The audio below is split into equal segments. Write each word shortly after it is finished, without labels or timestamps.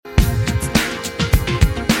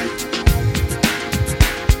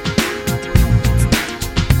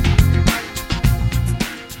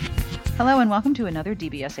and welcome to another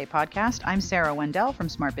DBSA podcast. I'm Sarah Wendell from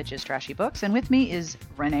Smart Bitches Trashy Books, and with me is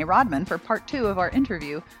Renee Raudman for part 2 of our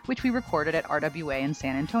interview, which we recorded at RWA in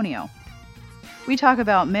San Antonio. We talk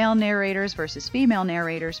about male narrators versus female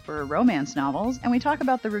narrators for romance novels, and we talk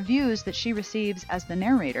about the reviews that she receives as the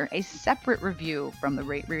narrator, a separate review from the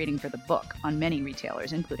rating for the book on many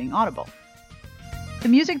retailers, including Audible. The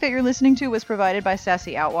music that you're listening to was provided by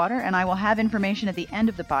Sassy Outwater, and I will have information at the end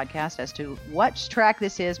of the podcast as to what track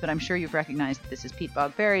this is, but I'm sure you've recognized that this is Pete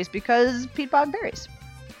Bog Berries because Pete Bog Berries.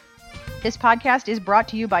 This podcast is brought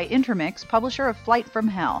to you by Intermix, publisher of Flight from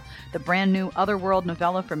Hell, the brand new Otherworld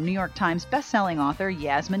novella from New York Times bestselling author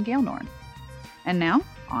Yasmin Gailnorn. And now,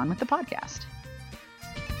 on with the podcast.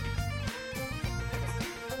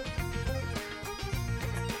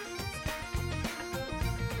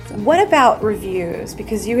 What about reviews?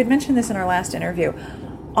 Because you had mentioned this in our last interview.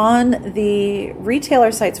 On the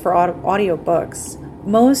retailer sites for audiobooks,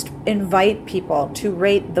 most invite people to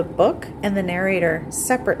rate the book and the narrator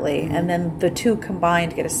separately, and then the two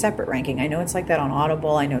combined get a separate ranking. I know it's like that on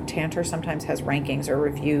Audible. I know Tantor sometimes has rankings or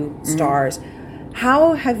review stars.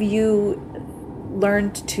 How have you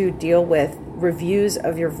learned to deal with reviews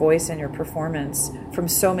of your voice and your performance from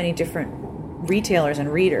so many different retailers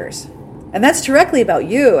and readers? And that's directly about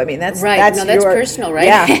you. I mean, that's right. That's personal, right?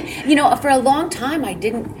 Yeah. For a long time, I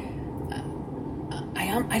didn't.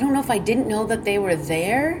 I don't know if I didn't know that they were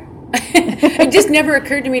there. It just never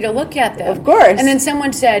occurred to me to look at them. Of course. And then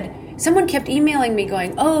someone kept emailing me,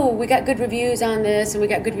 going, "Oh, we got good reviews on this, and we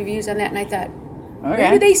got good reviews on that." And I thought,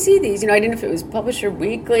 where do they see these? I didn't know if it was Publisher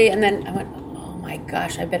Weekly, and then I went, "Oh my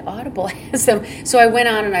gosh, I bet Audible has them." So I went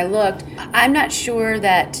on and I looked. I'm not sure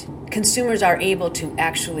that consumers are able to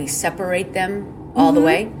actually separate them all the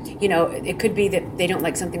way. It could be that they don't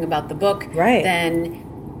like something about the book, right? Then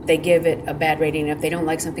they give it a bad rating. If they don't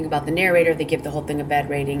like something about the narrator, they give the whole thing a bad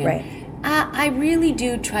rating. And right. I really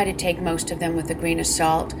do try to take most of them with a grain of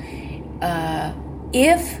salt.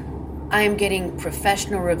 If I am getting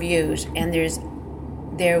professional reviews and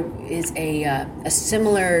there is a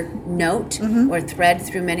similar note or thread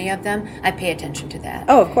through many of them, I pay attention to that.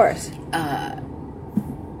 Oh, of course.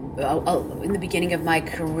 In the beginning of my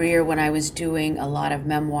career, when I was doing a lot of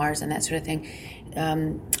memoirs and that sort of thing,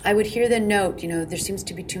 I would hear the note, there seems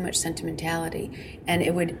to be too much sentimentality, and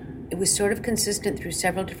it was sort of consistent through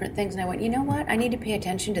several different things, and I went, you know what, I need to pay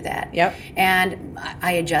attention to that. Yep. And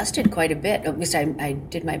I adjusted quite a bit, at least I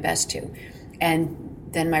did my best to, and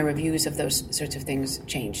then my reviews of those sorts of things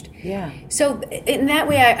changed. Yeah. So in that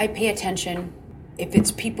way, I pay attention. If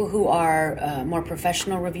it's people who are more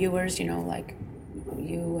professional reviewers, like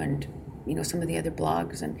you and some of the other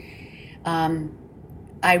blogs, and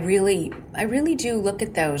I really do look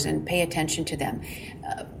at those and pay attention to them,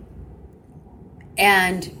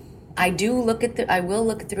 and I will look at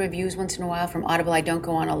the reviews once in a while from Audible. I don't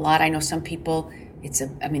go on a lot. I know some people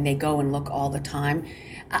they go and look all the time.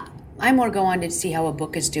 I more go on to see how a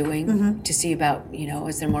book is doing, to see about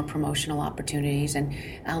is there more promotional opportunities, and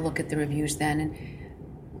I'll look at the reviews then.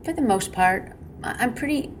 And for the most part, I'm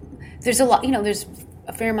pretty. There's a lot, there's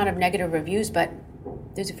a fair amount of negative reviews, but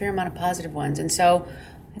there's a fair amount of positive ones. And so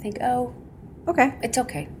I think, okay, it's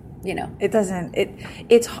okay. It doesn't,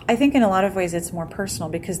 it's, I think in a lot of ways it's more personal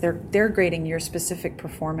because they're grading your specific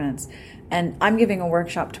performance. And I'm giving a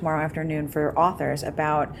workshop tomorrow afternoon for authors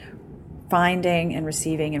about finding and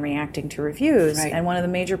receiving and reacting to reviews. Right. And one of the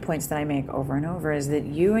major points that I make over and over is that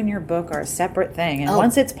you and your book are a separate thing. And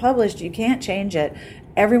once it's published, you can't change it.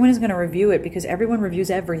 Everyone is going to review it because everyone reviews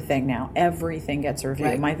everything now. Everything gets a review.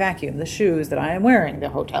 Right. My vacuum, the shoes that I am wearing, the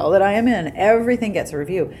hotel that I am in, everything gets a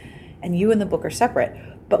review. And you and the book are separate.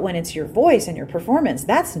 But when it's your voice and your performance,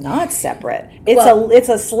 that's not separate. It's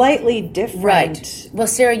a slightly different. Right. Well,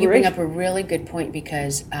 Sarah, you bring up a really good point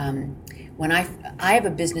because when I have a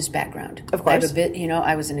business background. Of course.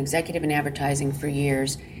 I was an executive in advertising for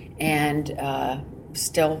years, and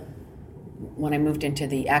still, when I moved into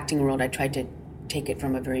the acting world, I tried to take it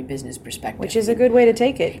from a very business perspective. Which is a good way to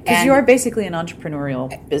take it, because you are basically an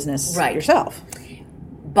entrepreneurial business yourself.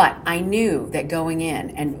 But I knew that going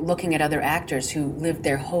in and looking at other actors who lived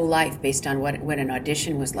their whole life based on what an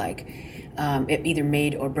audition was like, it either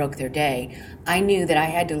made or broke their day, I knew that I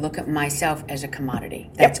had to look at myself as a commodity.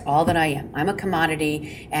 That's all that I am. I'm a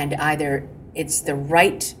commodity, and either it's the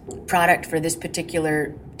right product for this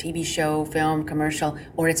particular TV show, film, commercial,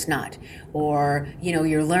 or it's not. Or,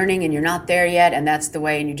 you're learning and you're not there yet, and that's the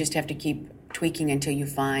way, and you just have to keep tweaking until you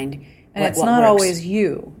find and what it's not works. always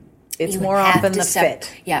you. It's you more have often to the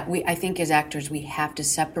fit. Yeah, I think as actors we have to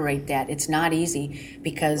separate that. It's not easy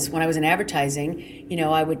because when I was in advertising,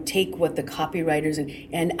 I would take what the copywriters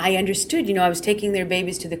and I understood. I was taking their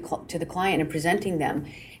babies to the client and presenting them,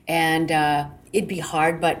 and it'd be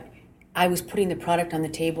hard, but I was putting the product on the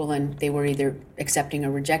table and they were either accepting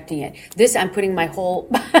or rejecting it. This, I'm putting my whole,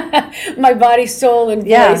 my body, soul, and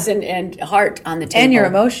voice and heart on the table. And your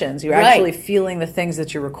emotions. You're actually feeling the things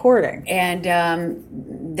that you're recording.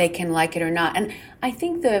 And they can like it or not. And I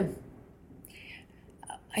think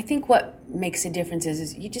what makes a difference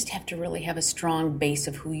is you just have to really have a strong base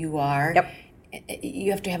of who you are. Yep.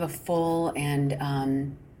 You have to have a full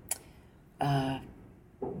and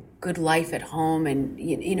good life at home, and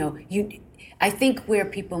I think where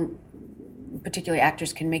people, particularly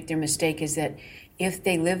actors, can make their mistake is that if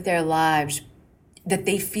they live their lives that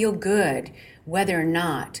they feel good whether or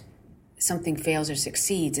not something fails or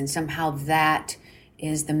succeeds, and somehow that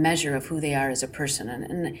is the measure of who they are as a person,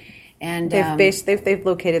 and they've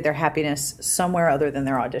located their happiness somewhere other than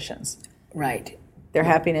their auditions. Right. Their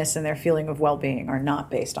happiness and their feeling of well-being are not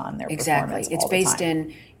based on their performance. It's based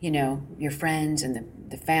in, your friends and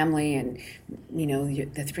the family and,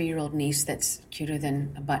 the 3-year-old niece that's cuter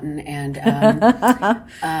than a button. And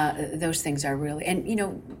those things are really,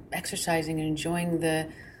 and, exercising and enjoying the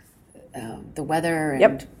weather.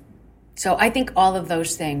 And so I think all of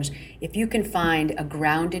those things, if you can find a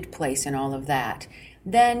grounded place in all of that,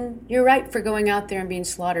 then you're right for going out there and being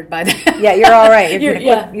slaughtered by that. Yeah, you're all right.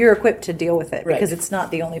 You're equipped to deal with it because it's not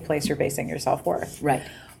the only place you're basing your self-worth. Right.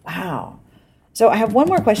 Wow. So I have one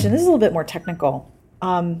more question. This is a little bit more technical.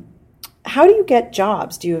 How do you get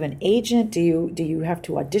jobs? Do you have an agent? Do you have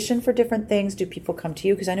to audition for different things? Do people come to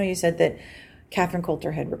you? Because I know you said that Catherine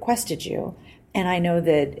Coulter had requested you. And I know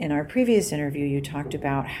that in our previous interview, you talked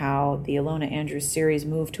about how the Ilona Andrews series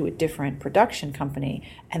moved to a different production company,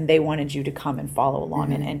 and they wanted you to come and follow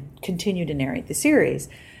along and continue to narrate the series.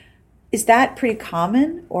 Is that pretty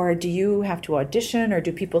common, or do you have to audition, or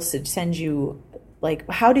do people send you,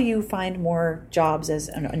 how do you find more jobs as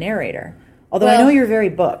a narrator? Although I know you're very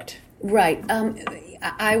booked. Right.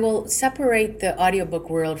 I will separate the audiobook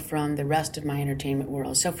world from the rest of my entertainment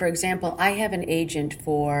world. So, for example, I have an agent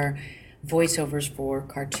for voiceovers for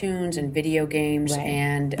cartoons and video games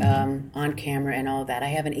and on camera and all of that. I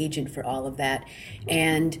have an agent for all of that.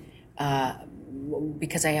 And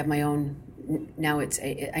because I have my own, now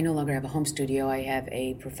I no longer have a home studio. I have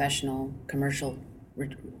a professional commercial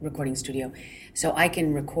recording studio. So I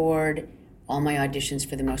can record all my auditions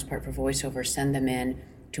for the most part for voiceover, send them in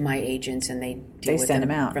to my agents, and they send them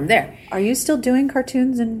out from there. Are you still doing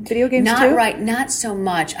cartoons and video games too? Not right, not so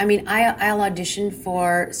much. I mean, I'll audition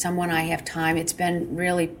for someone I have time. It's been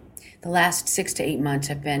really, the last 6 to 8 months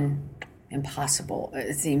have been impossible,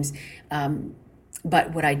 it seems.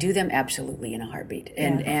 But would I do them? Absolutely, in a heartbeat.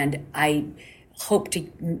 And I hope to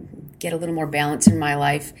get a little more balance in my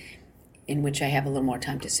life in which I have a little more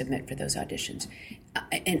time to submit for those auditions.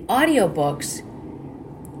 In audiobooks,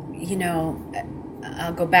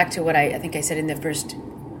 I'll go back to what I think I said in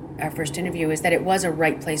our first interview, is that it was a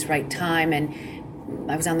right place, right time, and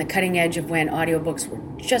I was on the cutting edge of when audiobooks were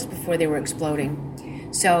just before they were exploding.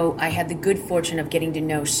 So I had the good fortune of getting to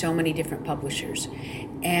know so many different publishers,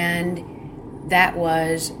 and that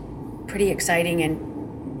was pretty exciting,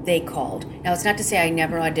 and they called. Now, it's not to say I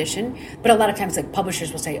never audition, but a lot of times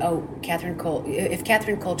publishers will say, oh, if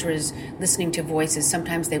Catherine Coulter is listening to voices,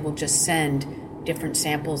 sometimes they will just send different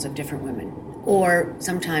samples of different women. Or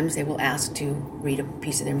sometimes they will ask to read a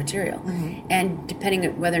piece of their material. Mm-hmm. And depending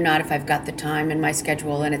on whether or not, if I've got the time in my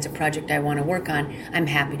schedule and it's a project I want to work on, I'm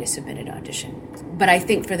happy to submit an audition. But I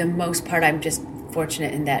think for the most part, I'm just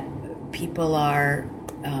fortunate in that people are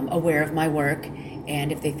aware of my work,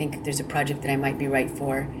 and if they think there's a project that I might be right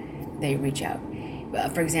for, they reach out.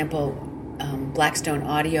 For example, Blackstone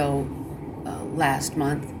Audio last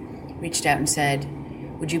month reached out and said,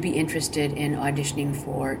 would you be interested in auditioning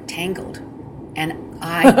for Tangled? And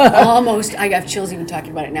I I have chills even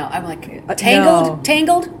talking about it now. I'm like, Tangled? No.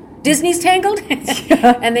 Tangled? Disney's Tangled?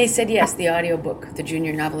 And they said, yes, the audiobook, the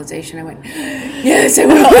junior novelization. I went, yes, I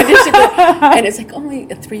will audition. And it's only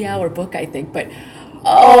a 3-hour book, I think. But,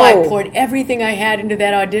 I poured everything I had into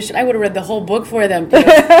that audition. I would have read the whole book for them.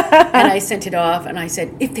 And I sent it off, and I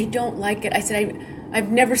said, if they don't like it, I said, I've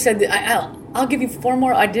never said that. I'll give you 4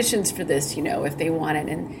 more auditions for this, if they want it.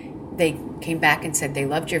 And they came back and said they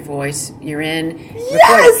loved your voice. You're in.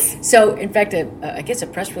 Yes. Recorded. So, in fact, I guess a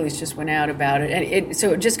press release just went out about it, and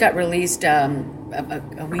it just got released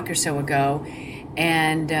a week or so ago.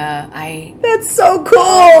 And that's so cool.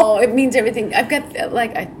 Oh, it means everything. I've got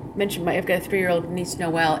I mentioned I've got a 3-year-old niece,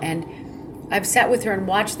 Noelle, and I've sat with her and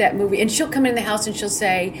watched that movie, and she'll come in the house and she'll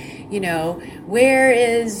say, where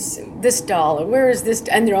is this doll, or where is this,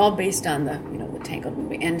 and they're all based on the Tangled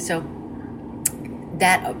movie, and so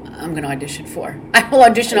that I'm going to audition for. I will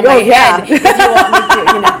audition on my head if you want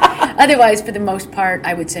me to. Otherwise, for the most part,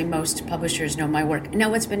 I would say most publishers know my work. Now,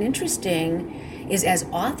 what's been interesting is as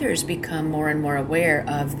authors become more and more aware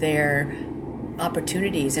of their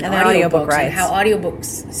opportunities and audiobooks and how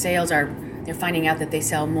audiobooks sales are, they're finding out that they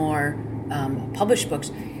sell more published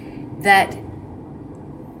books, that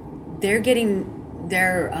they're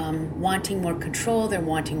wanting more control, they're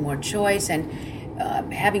wanting more choice, and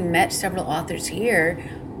having met several authors here,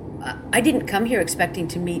 I didn't come here expecting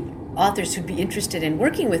to meet authors who'd be interested in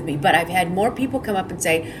working with me, but I've had more people come up and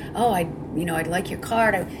say, I'd like your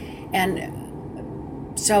card,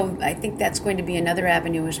 and so I think that's going to be another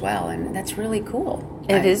avenue as well, and that's really cool.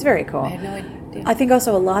 It is very cool. I had no idea. I think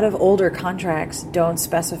also a lot of older contracts don't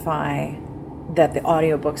specify that the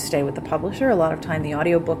audiobooks stay with the publisher. A lot of time the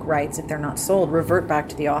audiobook rights, if they're not sold, revert back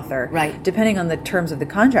to the author. Right. Depending on the terms of the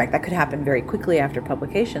contract, that could happen very quickly after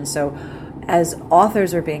publication. So as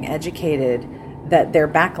authors are being educated that their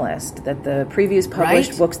backlist, that the previous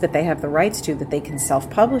published books that they have the rights to, that they can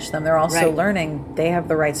self-publish them, they're also learning they have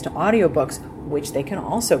the rights to audiobooks, which they can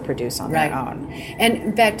also produce on their own. And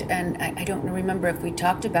in fact, and I don't remember if we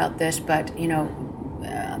talked about this, but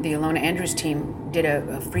the Ilona Andrews team did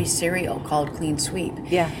a free serial called Clean Sweep.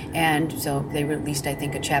 Yeah. And so they released, I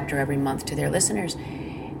think, a chapter every month to their listeners,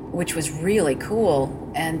 which was really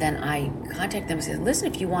cool. And then I contacted them and said,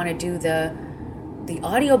 listen, if you want to do the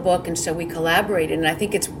audiobook, and so we collaborated, and I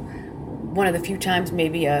think it's one of the few times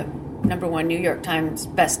maybe a #1 New York Times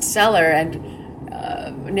bestseller and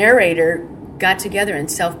Narrator got together and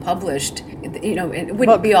self-published. It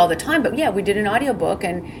wouldn't be all the time, but yeah, we did an audiobook,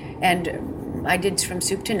 and I did from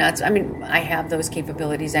soup to nuts. I mean, I have those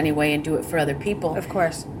capabilities anyway and do it for other people. Of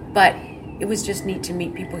course. But it was just neat to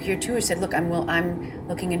meet people here too who said, look, I'm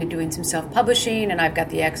looking into doing some self-publishing, and I've got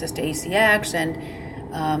the access to ACX, and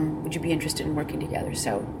would you be interested in working together?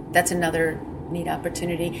 So that's another neat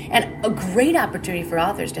opportunity, and a great opportunity for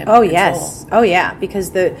authors to have control. Yes. Oh, yeah,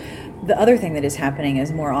 because the other thing that is happening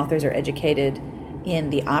is more authors are educated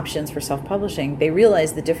in the options for self-publishing. They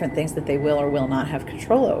realize the different things that they will or will not have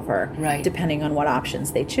control over, depending on what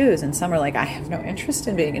options they choose. And some are like, I have no interest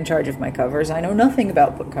in being in charge of my covers. I know nothing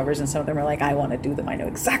about book covers. And some of them are like, I want to do them. I know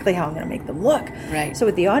exactly how I'm going to make them look. Right. So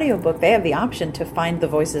with the audiobook, they have the option to find the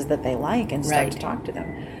voices that they like and start to talk to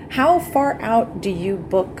them. How far out do you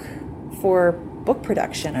book for book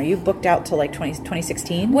production? Are you booked out to like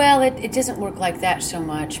 2016? Well, it doesn't work like that so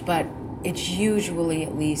much, but it's usually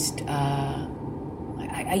at least...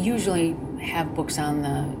 I usually have books on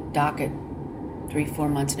the docket 3-4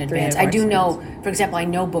 months in advance. I do know, for example, I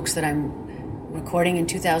know books that I'm recording in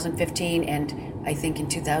 2015 and I think in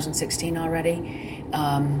 2016 already,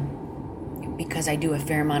 because I do a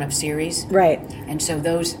fair amount of series. Right. And so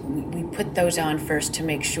we put those on first to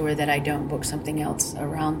make sure that I don't book something else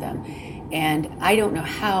around them. And I don't know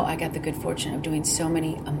how I got the good fortune of doing so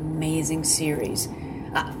many amazing series,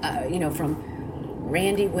 from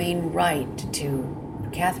Randy Wainwright to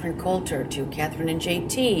Catherine Coulter, to Catherine and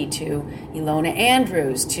JT, to Ilona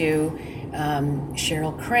Andrews, to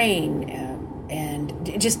Cheryl Crane,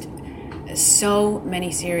 and just so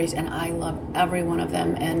many series, and I love every one of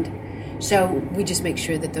them. And so we just make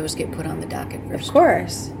sure that those get put on the docket first. Of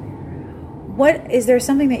course. Is there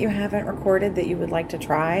something that you haven't recorded that you would like to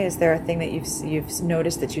try? Is there a thing that you've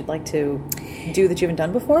noticed that you'd like to do that you haven't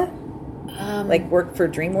done before? Like work for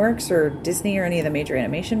DreamWorks or Disney or any of the major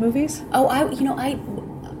animation movies? Oh,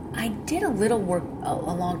 I did a little work a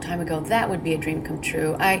long time ago. That would be a dream come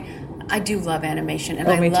true. I do love animation, and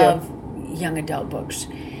I love young adult books.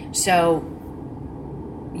 So,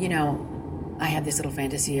 I have this little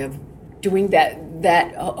fantasy of doing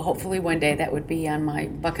that hopefully one day that would be on my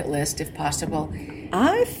bucket list if possible.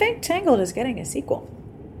 I think Tangled is getting a sequel.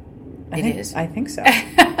 It is? I think so.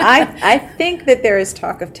 I think that there is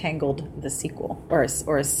talk of Tangled the sequel, or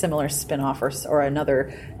a similar spin-off, or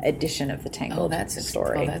another edition of the Tangled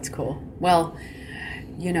story. Oh, that's cool. Well,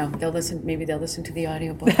 they'll listen. Maybe they'll listen to the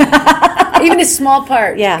audiobook. Even a small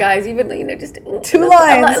part, guys. Even just 2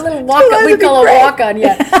 lines, a little walk-on. We call a walk-on,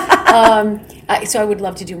 so I would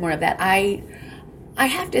love to do more of that. I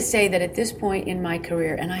have to say that at this point in my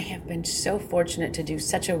career, and I have been so fortunate to do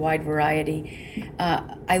such a wide variety,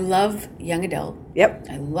 I love young adult. Yep.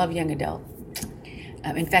 I love young adult.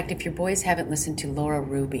 In fact, if your boys haven't listened to Laura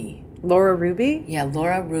Ruby. Laura Ruby? Yeah,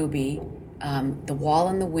 Laura Ruby, The Wall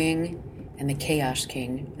and the Wing, and The Chaos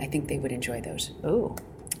King, I think they would enjoy those. Ooh.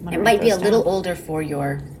 It might be a little older for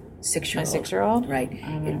your 6-year-old. My 6-year-old? Right.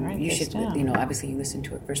 You should, down. obviously you listen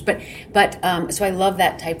to it first. But so I love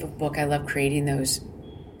that type of book. I love creating those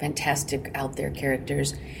fantastic out there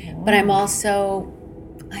characters. But I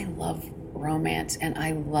love romance, and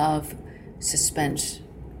I love suspense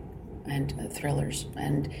and thrillers.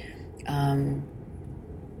 And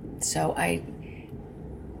so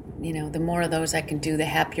the more of those I can do, the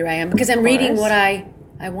happier I am, because I'm reading what I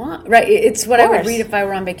want. Right. It's what I would read if I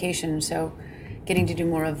were on vacation. So getting to do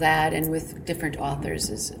more of that and with different authors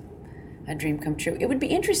is a dream come true. It would be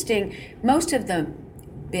interesting. Most of the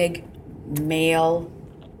big male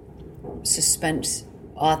suspense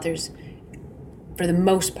authors, for the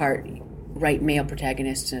most part, write male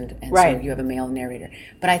protagonists, and so you have a male narrator.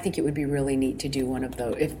 But I think it would be really neat to do one of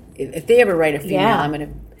those. If they ever write a female, I'm going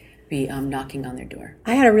to be knocking on their door.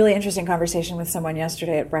 I had a really interesting conversation with someone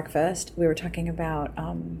yesterday at breakfast. We were talking about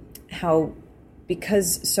how,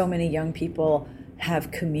 because so many young people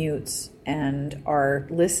have commutes and are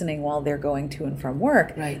listening while they're going to and from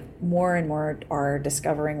work, more and more are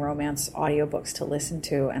discovering romance audiobooks to listen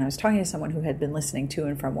to. And I was talking to someone who had been listening to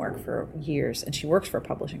and from work for years, and she works for a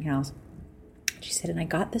publishing house. She said, and I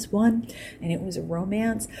got this one, and it was a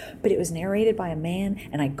romance, but it was narrated by a man,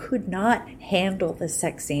 and I could not handle the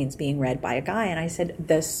sex scenes being read by a guy. And I said,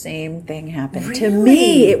 the same thing happened to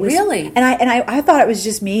me. It was, and I thought it was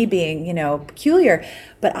just me being, peculiar.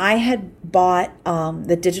 But I had bought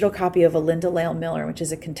the digital copy of A Linda Lale Miller, which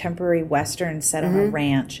is a contemporary Western set on a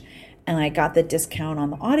ranch. And I got the discount on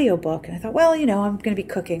the audiobook. And I thought, well, I'm going to be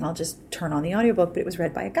cooking. I'll just turn on the audiobook. But it was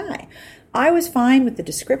read by a guy. I was fine with the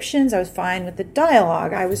descriptions. I was fine with the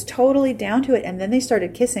dialogue. I was totally down to it. And then they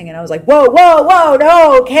started kissing. And I was like, whoa,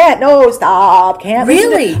 no, can't, no, stop, can't.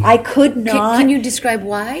 Really? I could not. Can you describe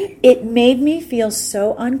why? It made me feel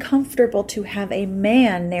so uncomfortable to have a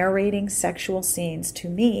man narrating sexual scenes to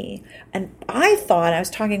me. And I was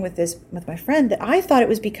talking with my friend, that I thought it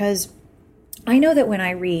was because I know that when I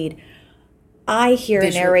read, I hear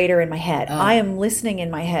a narrator in my head. I am listening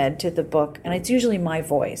in my head to the book, and it's usually my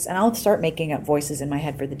voice. And I'll start making up voices in my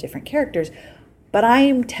head for the different characters. But I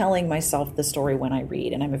am telling myself the story when I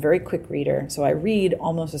read, and I'm a very quick reader, so I read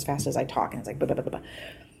almost as fast as I talk, and it's like blah, blah, blah, blah.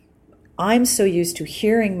 I'm so used to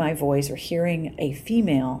hearing my voice or hearing a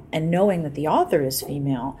female and knowing that the author is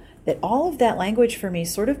female that all of that language for me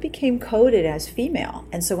sort of became coded as female.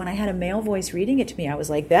 And so when I had a male voice reading it to me, I was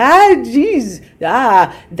like, this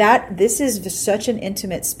is such an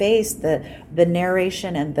intimate space. The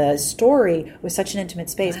narration and the story was such an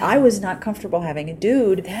intimate space. Wow. I was not comfortable having a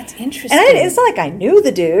dude. That's interesting. And it's not like I knew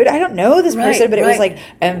the dude. I don't know this person, but it was like,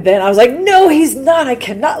 and then I was like, no, he's not. I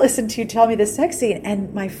cannot listen to you tell me the sex scene.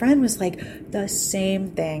 And my friend was like, the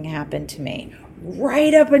same thing happened to me.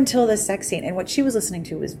 Right up until the sex scene. And what she was listening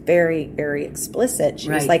to was very, very explicit. She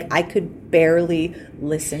was like, I could barely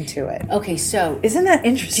listen to it. Okay, so... Isn't that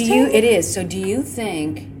interesting? It is. So do you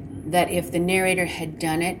think that if the narrator had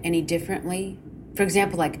done it any differently... For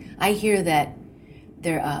example, like, I hear that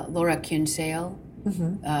Laura Kinsale...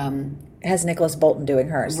 has Nicholas Bolton doing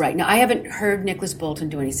hers. Right. Now, I haven't heard Nicholas Bolton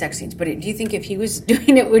do any sex scenes, but do you think if he was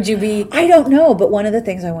doing it, would you be... I don't know, but one of the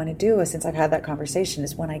things I want to do, since I've had that conversation,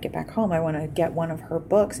 is when I get back home, I want to get one of her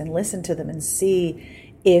books and listen to them and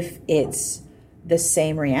see if it's the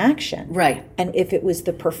same reaction. Right. And if it was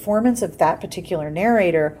the performance of that particular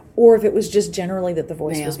narrator, or if it was just generally that the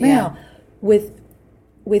voice was male. Yeah.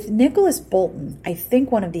 With Nicholas Bolton, I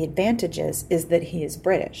think one of the advantages is that he is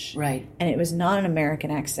British. Right. And it was not an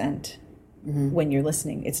American accent. When you're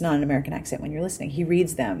listening. It's not an American accent when you're listening. He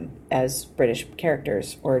reads them as British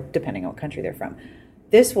characters, or depending on what country they're from.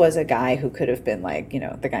 This was a guy who could have been like,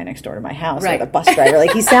 the guy next door to my house, or the bus driver.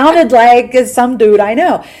 Like, he sounded like some dude I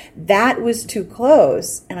know. That was too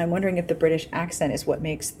close, and I'm wondering if the British accent is what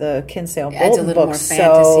makes the Kinsale Bolton book more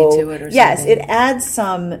fantasy to it, or yes, something. it adds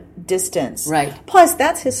some distance. Right. Plus,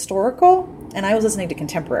 that's historical, and I was listening to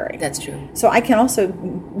contemporary. That's true. So I can also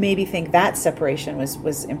maybe think that separation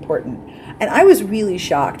was important. And I was really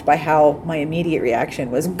shocked by how my immediate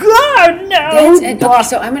reaction was, God, no! Okay,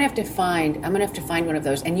 so I'm gonna have to find one of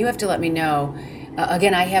those, and you have to let me know.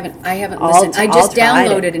 Again, I haven't listened. I just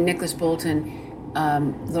downloaded a Nicholas Bolton,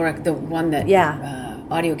 Laura, the one that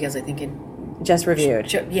Audio Gills, I think, just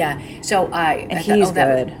reviewed. Yeah. So he's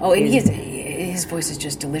good. His voice is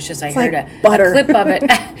just delicious. I heard like butter. A clip of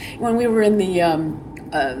it when we were in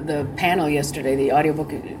the panel yesterday, the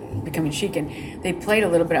audiobook Becoming Chic, and they played a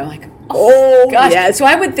little bit. I'm like, oh gosh. Yeah. So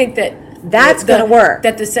I would think that's going to work.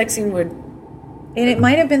 That the sex scene would. And it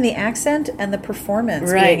might have been the accent and the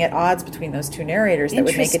performance being at odds between those two narrators that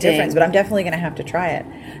would make a difference. But I'm definitely going to have to try it.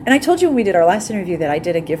 And I told you when we did our last interview that I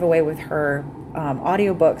did a giveaway with her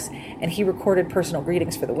audiobooks, and he recorded personal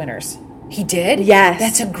greetings for the winners. He did? Yes.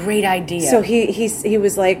 That's a great idea. So he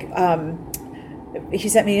was like, he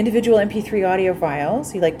sent me individual MP3 audio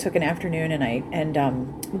files. He like took an afternoon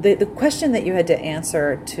and the question that you had to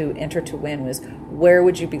answer to enter to win was, where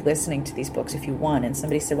would you be listening to these books if you won? And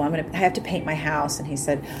somebody said, well, I have to paint my house. And he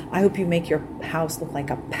said, I hope you make your house look like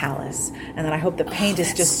a palace. And then I hope the paint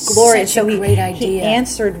is just glorious. Such a great idea. He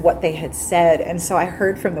answered what they had said. And so I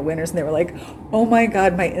heard from the winners and they were like, oh my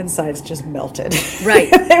God, my insides just melted. Right.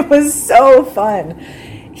 It was so fun.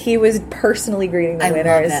 He was personally greeting the winners.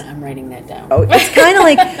 I love that. I'm writing that down. Oh,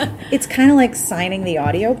 it's kind of like signing the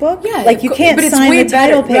audiobook. Yeah, like you can't sign the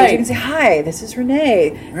title page. Right. You can say, "Hi, this is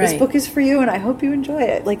Renee. Right. This book is for you, and I hope you enjoy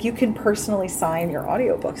it." Like you can personally sign your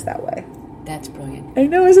audiobooks that way. That's brilliant. I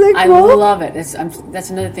know, isn't that I cool? love it. That's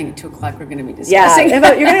another thing at 2:00 we're going to be discussing.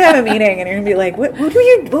 Yeah, you're going to have a meeting, and you're going to be like, "What are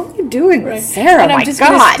you doing, with Sarah? And I'm just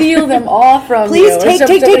going to steal them all from Please you.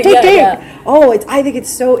 take. Yeah. Oh, I think it's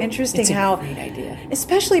so interesting It's a how, great idea.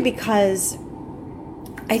 especially because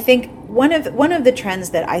I think one of the trends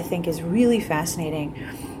that I think is really fascinating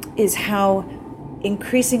is how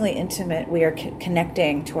increasingly intimate we are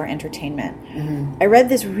connecting to our entertainment. Mm-hmm. I read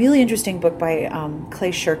this really interesting book by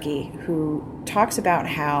Clay Shirky, who talks about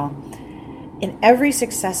how in every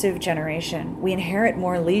successive generation we inherit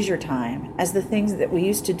more leisure time as the things that we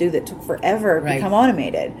used to do that took forever become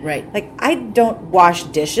automated. Right. Like I don't wash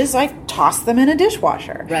dishes, I toss them in a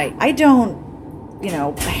dishwasher. Right. I don't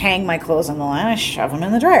hang my clothes on the line, I shove them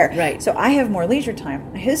in the dryer. Right. So I have more leisure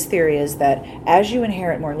time. His theory is that as you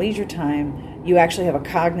inherit more leisure time, you actually have a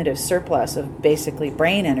cognitive surplus of basically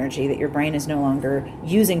brain energy that your brain is no longer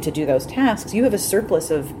using to do those tasks. You have a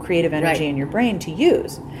surplus of creative energy in your brain to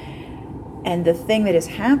use. And the thing that has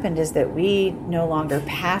happened is that we no longer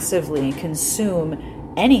passively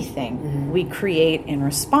consume anything. Mm-hmm. We create in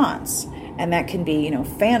response. And that can be,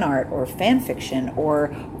 fan art or fan fiction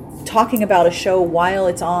or talking about a show while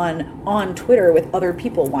it's on Twitter with other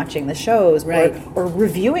people watching the shows, or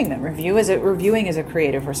reviewing them. Reviewing is a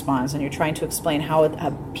creative response, and you're trying to explain how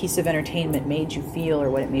a piece of entertainment made you feel or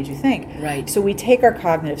what it made you think. Right. So we take our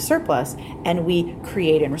cognitive surplus and we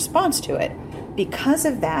create in response to it. Because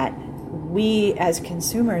of that, we as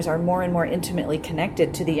consumers are more and more intimately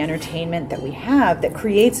connected to the entertainment that we have that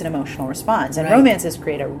creates an emotional response. And romances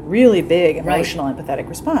create a really big emotional, empathetic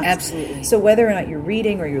response. Absolutely. So whether or not you're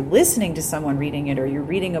reading or you're listening to someone reading it or you're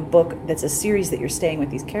reading a book that's a series that you're staying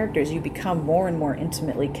with these characters, you become more and more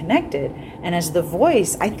intimately connected. And as the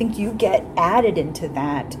voice, I think you get added into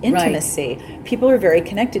that intimacy. Right. People are very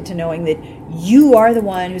connected to knowing that you are the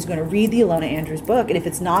one who's going to read the Ilona Andrews book. And if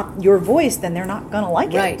it's not your voice, then they're not going to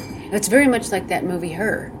like it. Right. It's very much like that movie,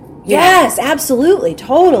 Her. Yes, absolutely,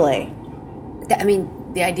 totally. I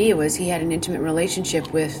mean, the idea was he had an intimate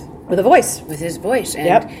relationship with a voice. With his voice.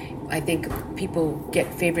 And I think people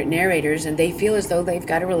get favorite narrators and they feel as though they've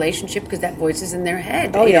got a relationship because that voice is in their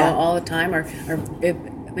head all the time. Or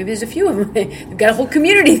maybe there's a few of them. They've got a whole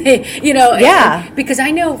community, And, because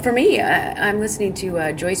I know, for me, I'm listening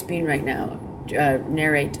to Joyce Bean right now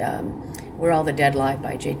narrate Where All the Dead Lie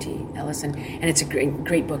by J.T. Ellison, and it's a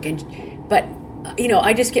great book. But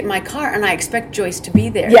I just get in my car and I expect Joyce to be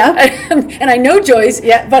there. Yeah, and I know Joyce.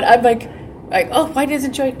 Yeah, but I'm like, oh, why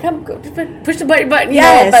doesn't Joyce come? Go, push the button. But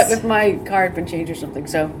if my car had been changed or something,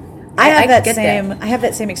 so. I have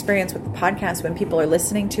that same experience with the podcast. When people are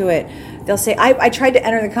listening to it, they'll say, I tried to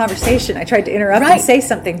enter the conversation. I tried to interrupt and say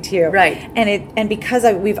something to you. Right. And because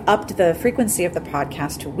we've upped the frequency of the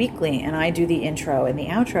podcast to weekly, and I do the intro and the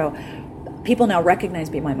outro, people now recognize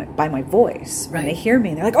me by my voice. When they hear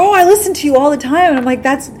me, they're like, oh, I listen to you all the time. And I'm like,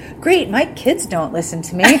 that's great. My kids don't listen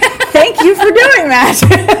to me. Thank you for doing that.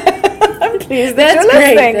 I'm pleased that you're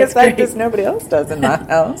listening, because nobody else does in my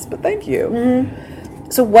house. But thank you. Mm-hmm.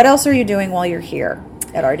 So what else are you doing while you're here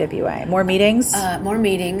at RWA? More meetings? More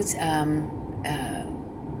meetings.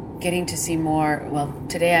 Getting to see more. Well,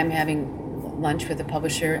 today I'm having lunch with a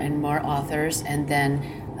publisher and more authors. And then,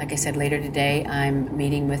 like I said, later today, I'm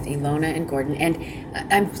meeting with Ilona and Gordon. And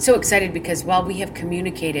I'm so excited because while we have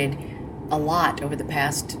communicated a lot over the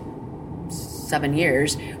past 7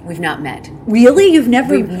 years, we've not met. Really? We've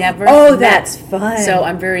never met. That's fun. So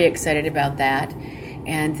I'm very excited about that.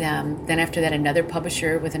 And then after that, another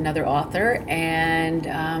publisher with another author, and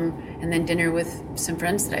then dinner with some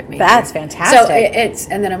friends that I've made. That's fantastic.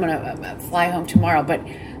 So and then I'm going to fly home tomorrow. But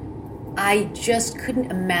I just couldn't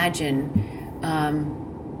imagine.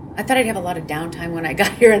 I thought I'd have a lot of downtime when I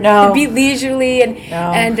got here and be leisurely.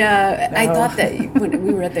 I thought that when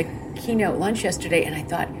we were at the keynote lunch yesterday, and I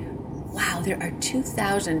thought, wow, there are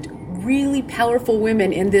 2,000 really powerful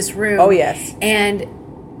women in this room. Oh yes, and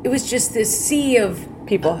it was just this sea of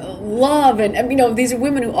people, love, and these are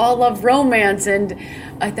women who all love romance, and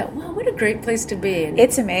I thought, wow, what a great place to be. And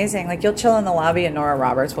it's amazing. Like, you'll chill in the lobby and Nora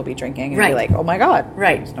Roberts will be drinking and Right. be like, oh my God,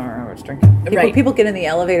 Right. it's Nora Roberts drinking. People get in the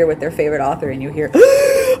elevator with their favorite author and you hear,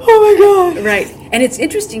 oh my God. Right. And it's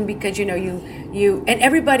interesting because, you and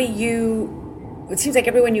everybody it seems like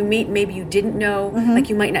everyone you meet, maybe you didn't know, like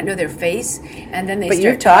you might not know their face, and then But start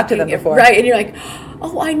you've talked to them before. Right, and you're like,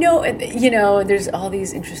 oh, I know, and, there's all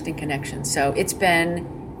these interesting connections. So it's been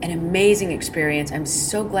an amazing experience. I'm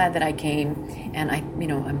so glad that I came, and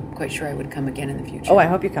I'm quite sure I would come again in the future. Oh, I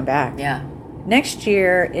hope you come back. Yeah. Next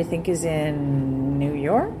year, I think, is in New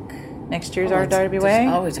York. Next year's RWA.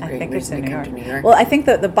 There's always a I great think it's reason in to New come York. to New York. Well, I think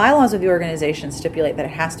the bylaws of the organization stipulate that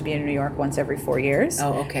it has to be in New York once every 4 years.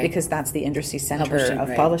 Oh, okay. Because that's the industry center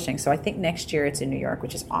of publishing. So I think next year it's in New York,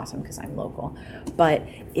 which is awesome because I'm local. But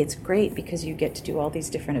it's great because you get to do all these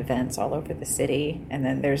different events all over the city, and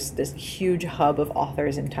then there's this huge hub of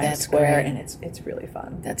authors in Times Square, and it's really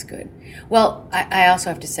fun. That's good. Well, I also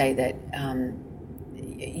have to say that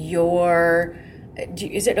do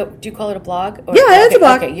you call it a blog? Yeah, it's a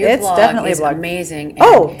blog. Okay, your it's blog definitely is a blog. Amazing.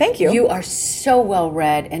 Oh, thank you. You are so well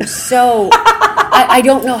read and so. I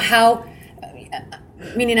don't know how.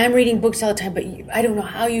 Meaning, I'm reading books all the time, but I don't know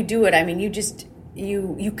how you do it. I mean, you just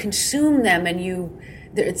you consume them, and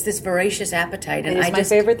it's this voracious appetite. And It is my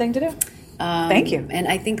favorite thing to do. Thank you. And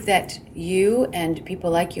I think that you and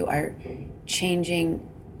people like you are changing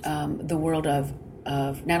the world of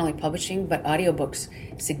not only publishing but audiobooks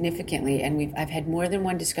significantly, and I've had more than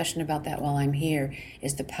one discussion about that while I'm here,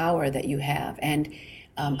 is the power that you have, and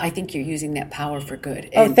I think you're using that power for good.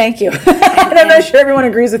 And, thank you. And I'm not sure everyone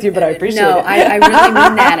agrees with you, but I appreciate it. No, I really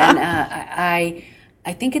mean that, and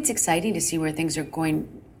I think it's exciting to see where things are going,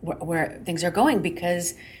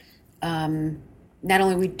 because not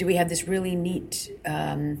only do we have this really neat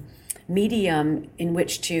medium in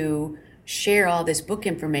which to share all this book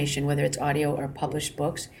information, whether it's audio or published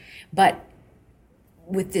books, but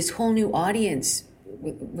with this whole new audience,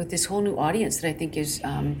 that I think is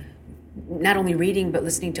not only reading but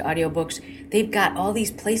listening to audiobooks, they've got all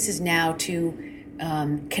these places now to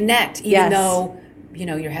connect, even though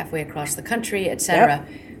you're halfway across the country, etc. Yep.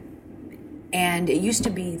 And it used to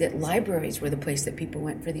be that libraries were the place that people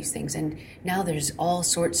went for these things, and now there's all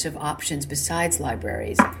sorts of options besides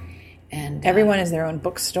libraries. And everyone is their own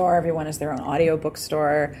bookstore. Everyone is their own audio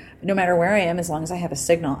bookstore. No matter where I am, as long as I have a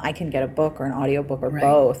signal, I can get a book or an audiobook or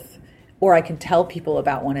both. Or I can tell people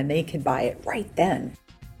about one and they can buy it right then.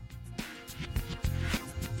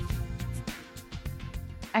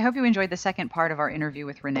 I hope you enjoyed the second part of our interview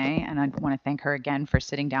with Renee, and I want to thank her again for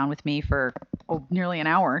sitting down with me for nearly an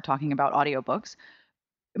hour talking about audiobooks.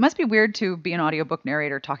 It must be weird to be an audiobook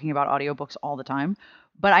narrator talking about audiobooks all the time.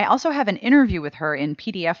 But I also have an interview with her in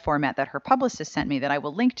PDF format that her publicist sent me that I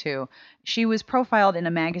will link to. She was profiled in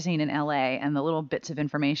a magazine in LA, and the little bits of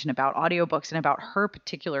information about audiobooks and about her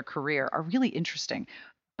particular career are really interesting.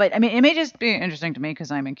 But I mean, it may just be interesting to me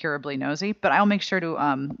because I'm incurably nosy, but I'll make sure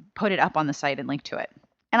to put it up on the site and link to it.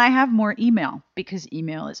 And I have more email because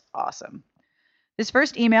email is awesome. This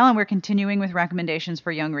first email, and we're continuing with recommendations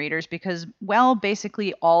for young readers because, well,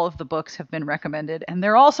 basically all of the books have been recommended, and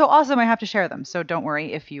they're all so awesome I have to share them. So don't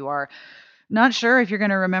worry if you are not sure if you're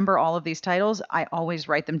going to remember all of these titles. I always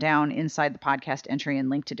write them down inside the podcast entry and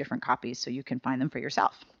link to different copies so you can find them for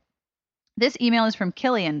yourself. This email is from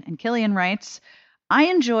Killian, and Killian writes, I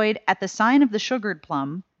enjoyed At the Sign of the Sugared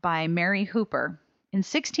Plum by Mary Hooper. In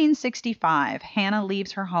 1665, Hannah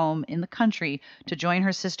leaves her home in the country to join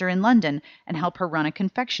her sister in London and help her run a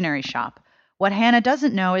confectionery shop. What Hannah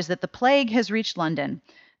doesn't know is that the plague has reached London.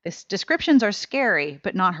 The descriptions are scary,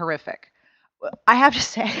 but not horrific. I have to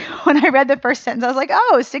say, when I read the first sentence, I was like,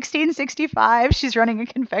 oh, 1665, she's running a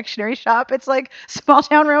confectionery shop. It's like small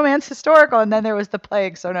town romance historical. And then there was the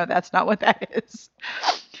plague. So no, that's not what that is.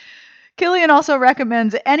 Killian also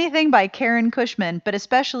recommends anything by Karen Cushman, but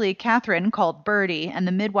especially Catherine, called Birdie, and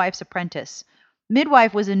The Midwife's Apprentice.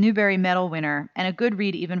 Midwife was a Newbery Medal winner and a good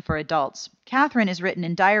read even for adults. Catherine is written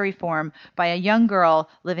in diary form by a young girl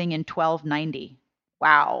living in 1290.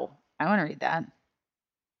 Wow, I want to read that.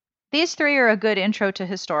 These three are a good intro to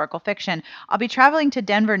historical fiction. I'll be traveling to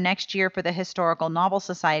Denver next year for the Historical Novel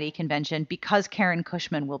Society convention because Karen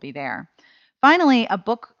Cushman will be there. Finally, a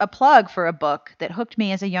plug for a book that hooked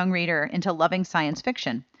me as a young reader into loving science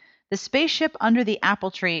fiction. The Spaceship Under the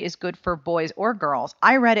Apple Tree is good for boys or girls.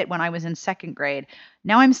 I read it when I was in second grade.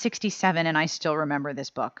 Now I'm 67 and I still remember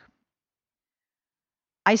this book.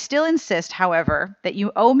 I still insist, however, that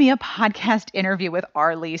you owe me a podcast interview with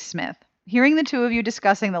R. Lee Smith. Hearing the two of you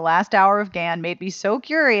discussing the last hour of GAN made me so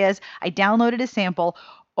curious, I downloaded a sample,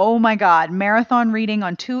 Oh my God, marathon reading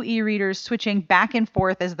on 2 e-readers, switching back and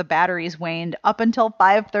forth as the batteries waned, up until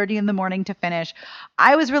 5:30 in the morning to finish.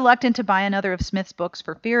 I was reluctant to buy another of Smith's books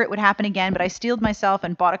for fear it would happen again, but I steeled myself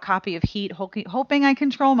and bought a copy of Heat, hoping I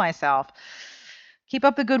control myself. Keep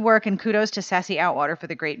up the good work, and kudos to Sassy Outwater for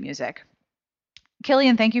the great music.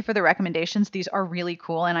 Killian, thank you for the recommendations. These are really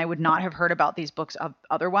cool, and I would not have heard about these books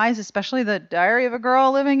otherwise, especially The Diary of a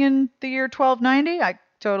Girl Living in the Year 1290. I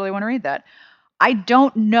totally want to read that. I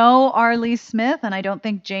don't know Arlie Smith, and I don't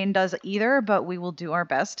think Jane does either, but we will do our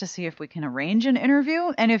best to see if we can arrange an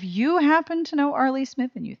interview. And if you happen to know Arlie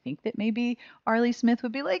Smith and you think that maybe Arlie Smith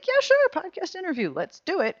would be like, yeah, sure, podcast interview, let's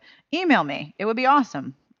do it, email me. It would be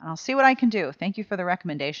awesome. And I'll see what I can do. Thank you for the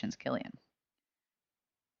recommendations, Killian.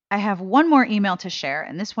 I have one more email to share,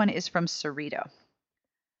 and this one is from Sarita.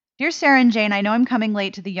 Dear Sarah and Jane, I know I'm coming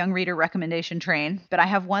late to the young reader recommendation train, but I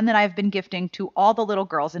have one that I've been gifting to all the little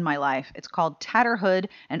girls in my life. It's called Tatterhood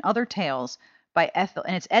and Other Tales by Ethel,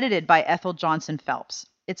 and it's edited by Ethel Johnson Phelps.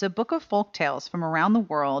 It's a book of folk tales from around the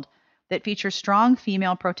world that features strong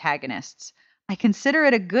female protagonists. I consider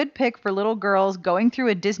it a good pick for little girls going through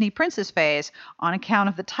a Disney princess phase on account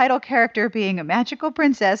of the title character being a magical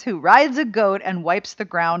princess who rides a goat and wipes the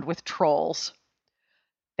ground with trolls.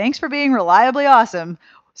 Thanks for being reliably awesome,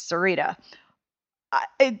 Sarita.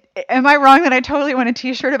 Am I wrong that I totally want a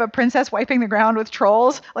t-shirt of a princess wiping the ground with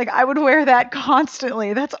trolls? Like, I would wear that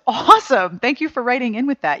constantly. That's awesome. Thank you for writing in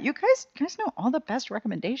with that. You guys know all the best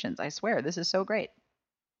recommendations. I swear, this is so great.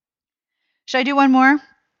 Should I do one more?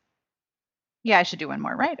 Yeah, I should do one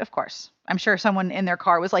more, right? Of course. I'm sure someone in their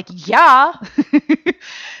car was like, yeah.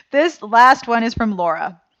 This last one is from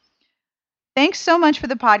Laura. Thanks so much for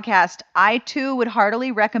the podcast. I, too, would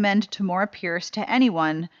heartily recommend Tamora Pierce to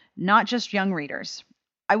anyone, not just young readers.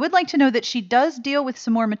 I would like to know that she does deal with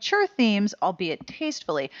some more mature themes, albeit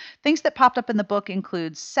tastefully. Things that popped up in the book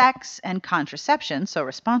include sex and contraception, so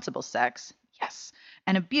responsible sex, yes,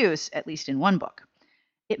 and abuse, at least in one book.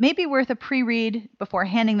 It may be worth a pre-read before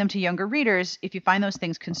handing them to younger readers if you find those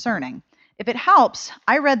things concerning. If it helps,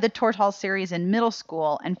 I read the Tortall series in middle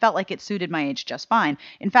school and felt like it suited my age just fine.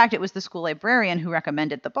 In fact, it was the school librarian who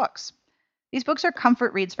recommended the books. These books are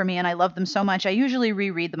comfort reads for me, and I love them so much I usually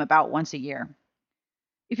reread them about once a year.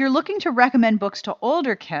 If you're looking to recommend books to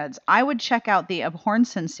older kids, I would check out the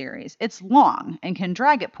Abhornson series. It's long and can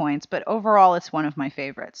drag at points, but overall it's one of my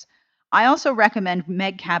favorites. I also recommend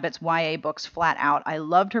Meg Cabot's YA books flat out. I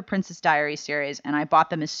loved her Princess Diaries series, and I bought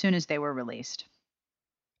them as soon as they were released.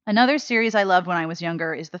 Another series I loved when I was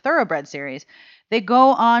younger is the Thoroughbred series. They go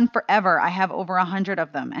on forever. I have over 100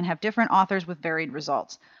 of them and have different authors with varied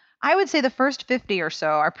results. I would say the first 50 or so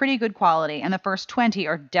are pretty good quality, and the first 20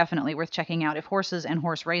 are definitely worth checking out if horses and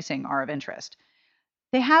horse racing are of interest.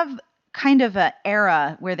 They have kind of an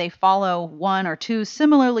era where they follow one or two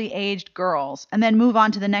similarly aged girls and then move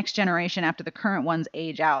on to the next generation after the current ones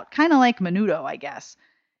age out, kind of like Menudo, I guess.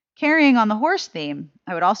 Carrying on the horse theme,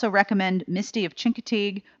 I would also recommend Misty of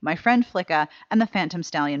Chincoteague, My Friend Flicka, and the Phantom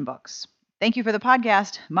Stallion books. Thank you for the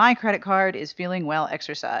podcast. My credit card is feeling well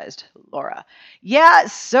exercised, Laura. Yeah,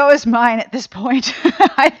 so is mine at this point.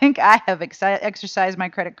 I think I have exercised my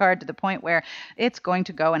credit card to the point where it's going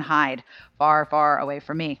to go and hide far, far away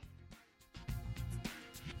from me.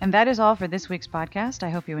 And that is all for this week's podcast. I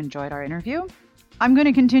hope you enjoyed our interview. I'm going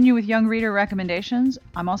to continue with young reader recommendations.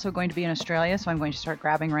 I'm also going to be in Australia, so I'm going to start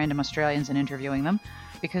grabbing random Australians and interviewing them,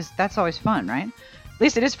 because that's always fun, right? At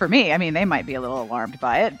least it is for me. I mean, they might be a little alarmed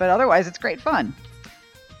by it, but otherwise it's great fun.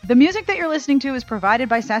 The music that you're listening to is provided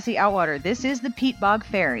by Sassy Outwater. This is the Peatbog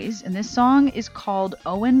Fairies, and this song is called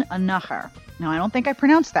Owen Anachar. Now, I don't think I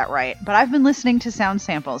pronounced that right, but I've been listening to sound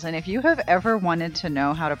samples, and if you have ever wanted to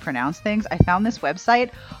know how to pronounce things, I found this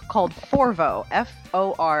website called Forvo,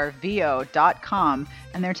 Forvo.com,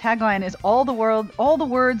 and their tagline is all the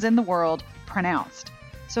words in the world pronounced.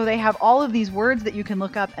 So they have all of these words that you can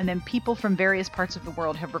look up, and then people from various parts of the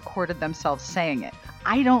world have recorded themselves saying it.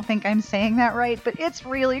 I don't think I'm saying that right, but it's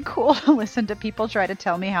really cool to listen to people try to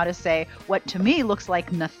tell me how to say what to me looks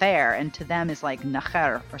like Nather, and to them is like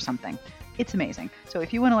Nacher or something. It's amazing. So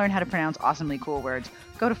if you want to learn how to pronounce awesomely cool words,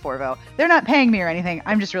 go to Forvo. They're not paying me or anything.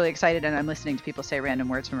 I'm just really excited, and I'm listening to people say random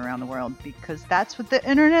words from around the world, because that's what the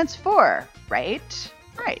internet's for, right?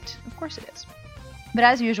 Right. Of course it is. But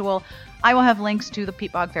as usual, I will have links to the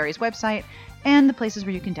Peatbog Fairies website and the places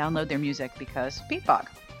where you can download their music, because Peatbog.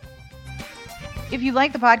 If you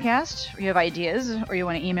like the podcast, or you have ideas, or you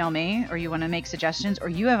want to email me, or you want to make suggestions, or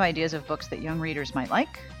you have ideas of books that young readers might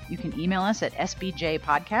like, you can email us at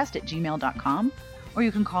sbjpodcast@gmail.com, Or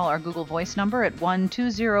you can call our Google Voice number at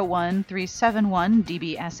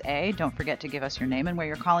 1-201-371-DBSA. Don't forget to give us your name and where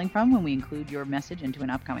you're calling from when we include your message into an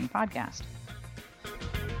upcoming podcast.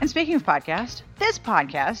 And speaking of podcast, this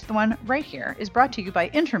podcast, the one right here, is brought to you by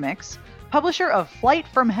Intermix, publisher of Flight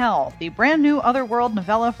from Hell, the brand new Otherworld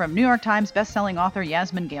novella from New York Times bestselling author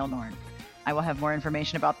Yasmin Gailnorn. I will have more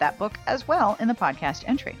information about that book as well in the podcast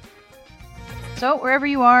entry. So wherever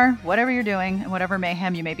you are, whatever you're doing, and whatever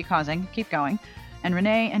mayhem you may be causing, keep going. And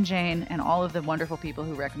Renee and Jane and all of the wonderful people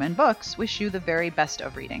who recommend books wish you the very best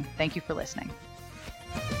of reading. Thank you for listening.